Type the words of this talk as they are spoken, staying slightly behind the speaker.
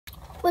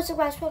What's up,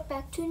 guys? Welcome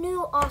back to a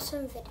new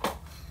awesome video.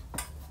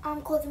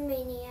 I'm called the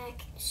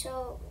Maniac.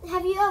 So,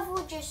 have you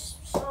ever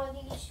just saw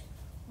these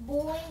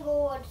bowling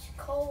board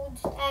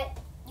codes that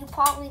you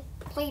probably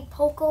played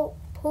poker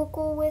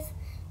with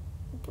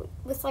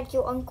like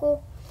your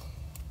uncle?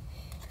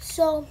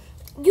 So,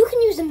 you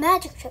can use the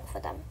magic trick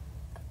for them.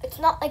 It's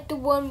not like the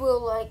one where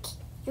like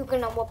you're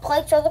gonna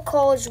replace all the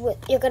cards with.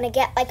 You're gonna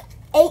get like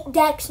 8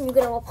 decks and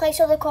you're gonna replace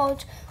all the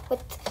cards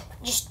with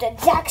just the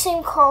exact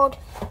same card.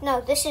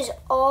 No, this is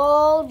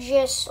all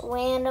just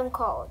random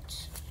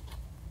cards.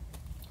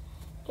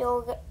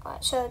 Remember,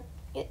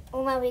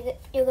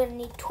 you're gonna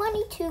need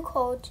 22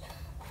 cards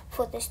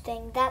for this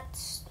thing.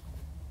 That's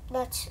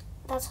like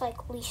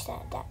least in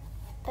a deck.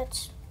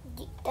 That's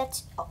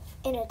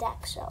in a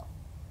deck. So,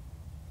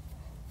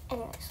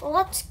 anyways,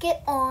 let's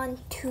get on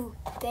to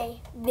the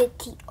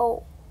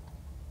video.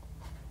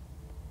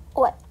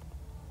 Alright,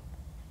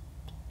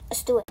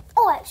 let's do it.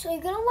 Alright, so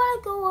you're going to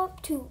want to go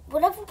up to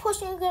whatever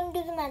person you're going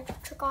to do the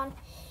magic trick on.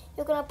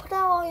 You're going to put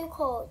out all your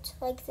cards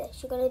like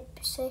this. You're going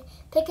to say,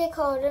 pick a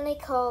card, any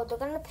card. They're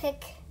going to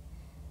pick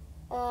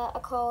a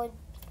card.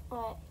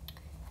 Alright.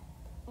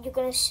 You're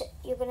going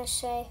to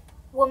say,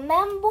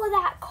 remember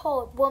that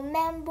card.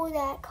 Remember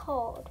that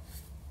card.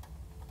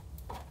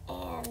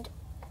 And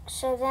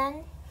so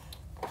then,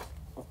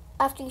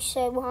 after you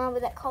say, remember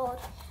that card,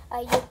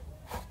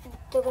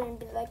 they're going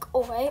to be like,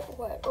 alright.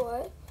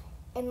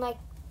 And like,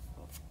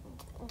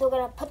 you're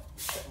gonna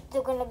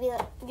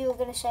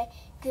say,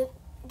 give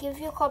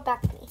your card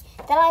back to me.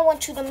 Then I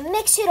want you to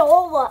mix it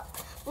all up.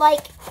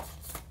 Like,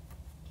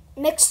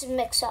 mix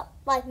up.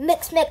 Like,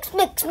 mix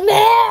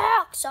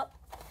up.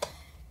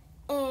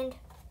 And,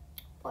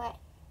 alright.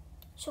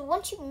 So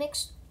once you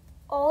mix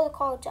all the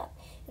cards up,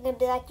 you're gonna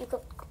be like, you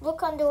could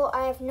look under,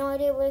 I have no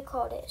idea where the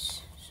card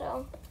is.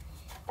 So,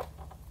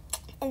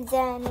 and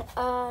then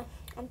I'll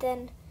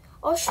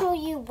show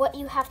you what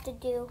you have to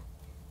do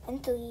in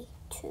 3,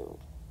 2,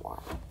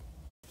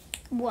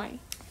 1.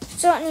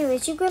 So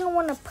anyways, you're going to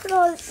want to put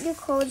all your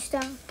cards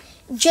down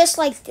just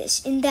like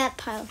this, in that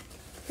pile.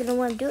 You're going to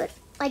want to do it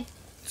like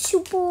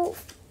super,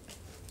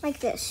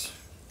 like this.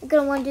 You're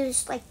going to want to do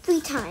this like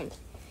 3 times.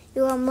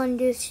 You're going to want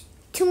to do this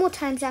 2 more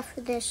times after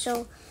this.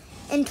 So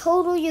in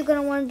total, you're going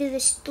to want to do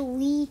this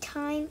 3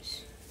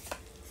 times.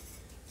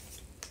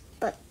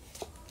 But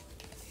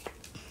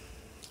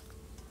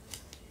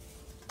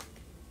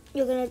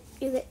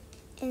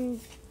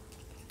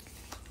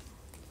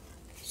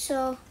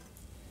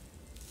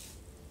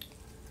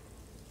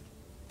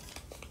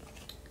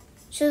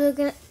So you're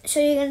gonna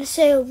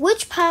say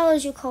which pile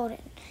is your card in,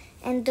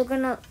 and they're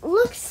gonna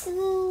look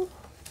through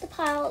the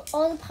pile,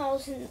 all the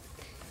piles, and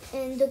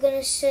they're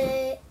gonna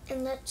say,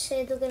 and let's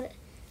say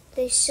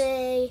they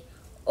say,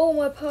 oh,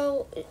 my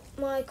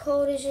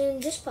card is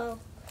in this pile.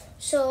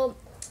 So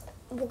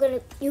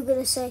you're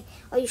gonna say,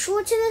 are you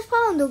sure it's in this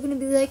pile? And they're gonna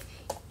be like,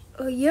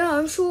 oh yeah,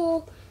 I'm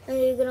sure. And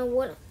you're gonna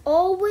want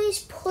always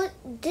put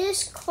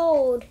this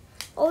card,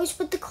 always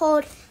put the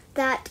card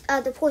that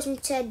the person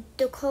said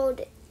the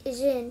card is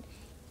in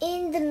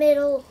the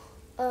middle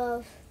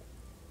of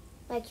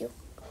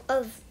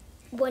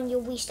when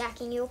you're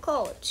restacking your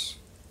cards,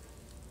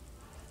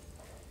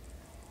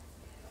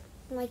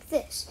 like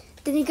this.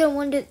 Then you're gonna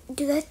want to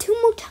do that 2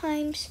 more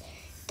times.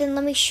 Then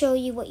let me show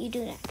you what you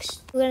do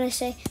next. We're gonna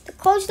say the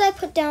cards that I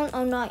put down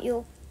are not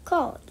your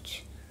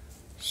cards.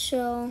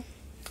 So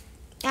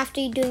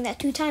after you're doing that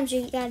 2 times,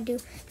 you gotta do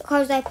the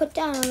cards that I put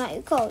down are not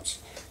your cards.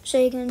 So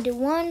you're gonna do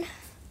 1.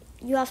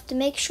 You have to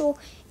make sure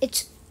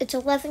it's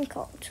 11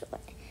 cards.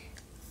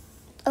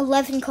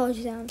 11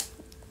 cards down.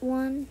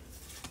 1,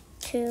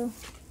 2,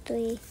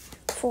 3,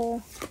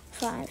 4,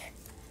 5,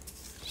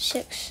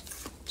 6,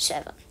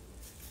 7,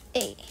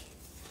 8,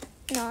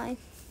 9,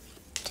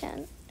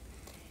 10.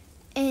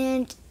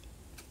 And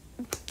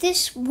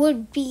this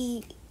would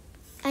be,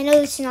 I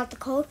know this is not the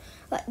code,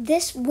 but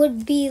this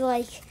would be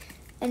like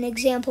an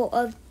example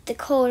of the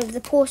code of the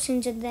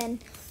portions, and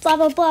then blah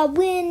blah blah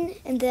win,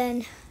 and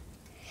then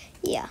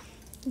yeah,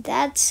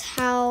 that's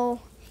how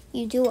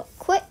you do a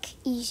quick,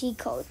 easy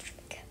code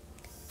trick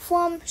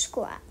from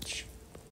scratch.